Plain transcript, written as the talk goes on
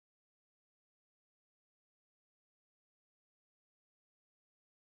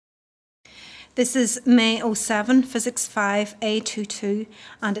This is May 07, Physics 5 A22,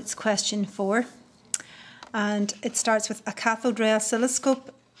 and it's question 4. And it starts with a cathode ray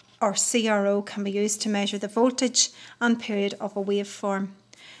oscilloscope, or CRO, can be used to measure the voltage and period of a waveform.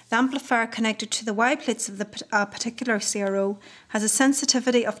 The amplifier connected to the Y plates of the particular CRO has a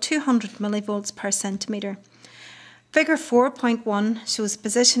sensitivity of 200 millivolts per centimetre. Figure 4.1 shows the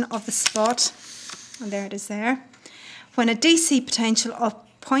position of the spot, and there it is there, when a DC potential of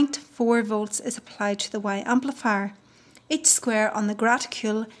 0.4 volts is applied to the Y amplifier. Each square on the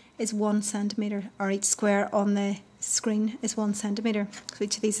graticule is 1 centimetre, or each square on the screen is 1 centimetre. So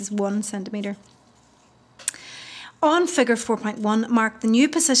each of these is 1 centimetre. On figure 4.1, mark the new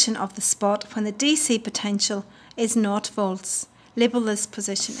position of the spot when the DC potential is 0 volts. Label this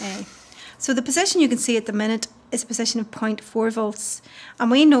position A. So the position you can see at the minute is a position of 0.4 volts. And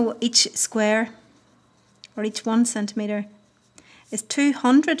we know each square, or each 1 centimetre, is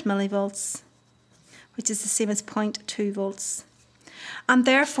 200 millivolts, which is the same as 0.2 volts. And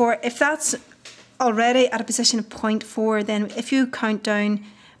therefore, if that's already at a position of 0.4, then if you count down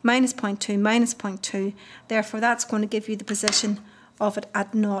minus 0.2, minus 0.2, therefore that's going to give you the position of it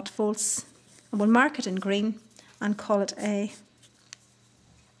at 0 volts. And we'll mark it in green and call it A.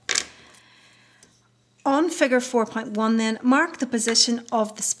 On figure 4.1 then, mark the position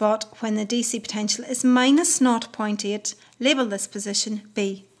of the spot when the DC potential is minus 0.8, label this position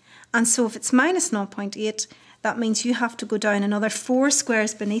B. And so if it's minus 0.8, that means you have to go down another 4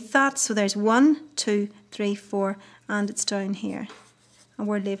 squares beneath that. So there's 1, 2, 3, 4, and it's down here. And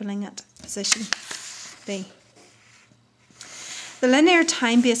we're labelling it position B. The linear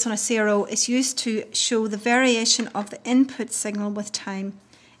time base on a CRO is used to show the variation of the input signal with time.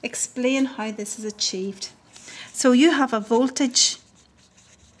 Explain how this is achieved. So you have a voltage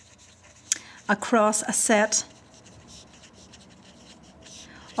across a set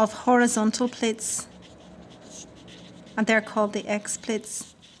of horizontal plates, and they're called the X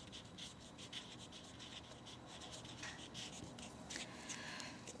plates.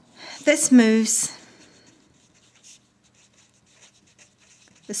 This moves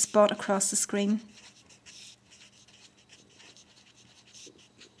the spot across the screen.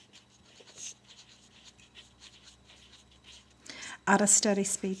 At a steady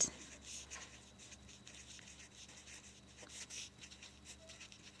speed.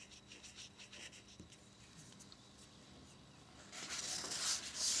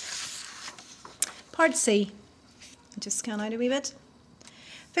 Part C. Just scan out a wee bit.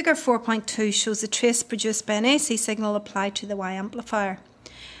 Figure 4.2 shows the trace produced by an AC signal applied to the Y amplifier.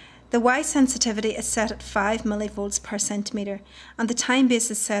 The Y sensitivity is set at 5 millivolts per centimetre, and the time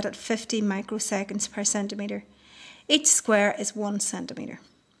base is set at 50 microseconds per centimetre. Each square is 1 centimetre.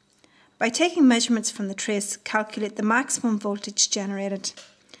 By taking measurements from the trace, calculate the maximum voltage generated.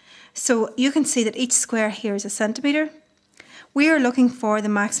 So you can see that each square here is a centimetre. We are looking for the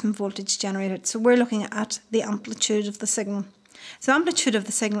maximum voltage generated, so we're looking at the amplitude of the signal. So the amplitude of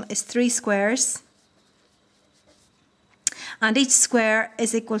the signal is 3 squares, and each square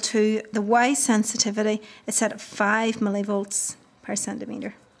is equal to the Y sensitivity is set at 5 millivolts per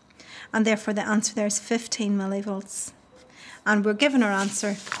centimetre. And therefore the answer there is 15 millivolts. And we're given our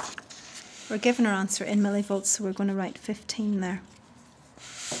answer in millivolts, so we're going to write 15 there.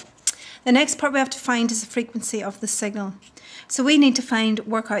 The next part we have to find is the frequency of the signal. So we need to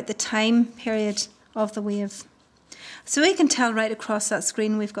work out the time period of the wave. So we can tell right across that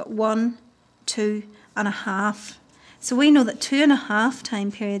screen we've got 1, 2 and a half. So we know that 2.5 time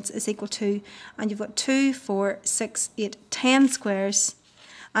periods is equal to, and you've got 2, 4, 6, 8, 10 squares.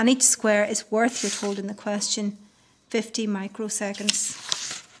 And each square is worth, you're told in the question, 50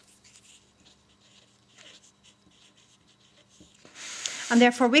 microseconds. And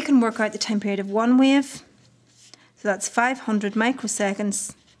therefore we can work out the time period of one wave. So that's 500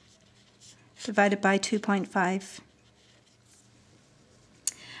 microseconds divided by 2.5.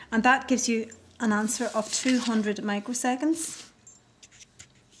 And that gives you an answer of 200 microseconds.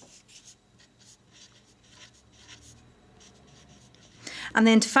 And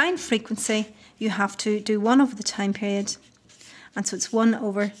then to find frequency, you have to do 1 over the time period. And so it's 1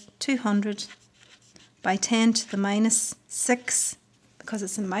 over 200 by 10 to the minus 6, because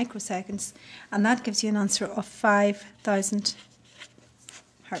it's in microseconds. And that gives you an answer of 5,000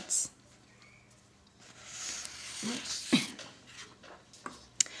 hertz.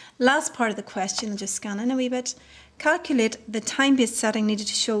 Last part of the question, I'll just scan in a wee bit. Calculate the time-based setting needed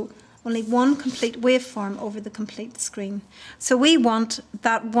to show only one complete waveform over the complete screen. So we want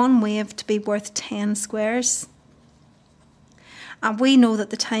that one wave to be worth 10 squares. And we know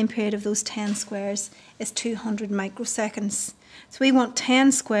that the time period of those 10 squares is 200 microseconds. So we want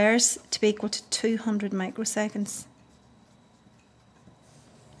 10 squares to be equal to 200 microseconds.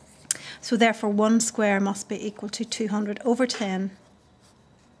 So therefore 1 square must be equal to 200 over 10.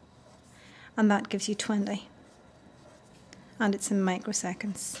 And that gives you 20. And it's in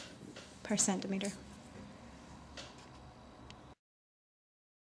microseconds per centimetre.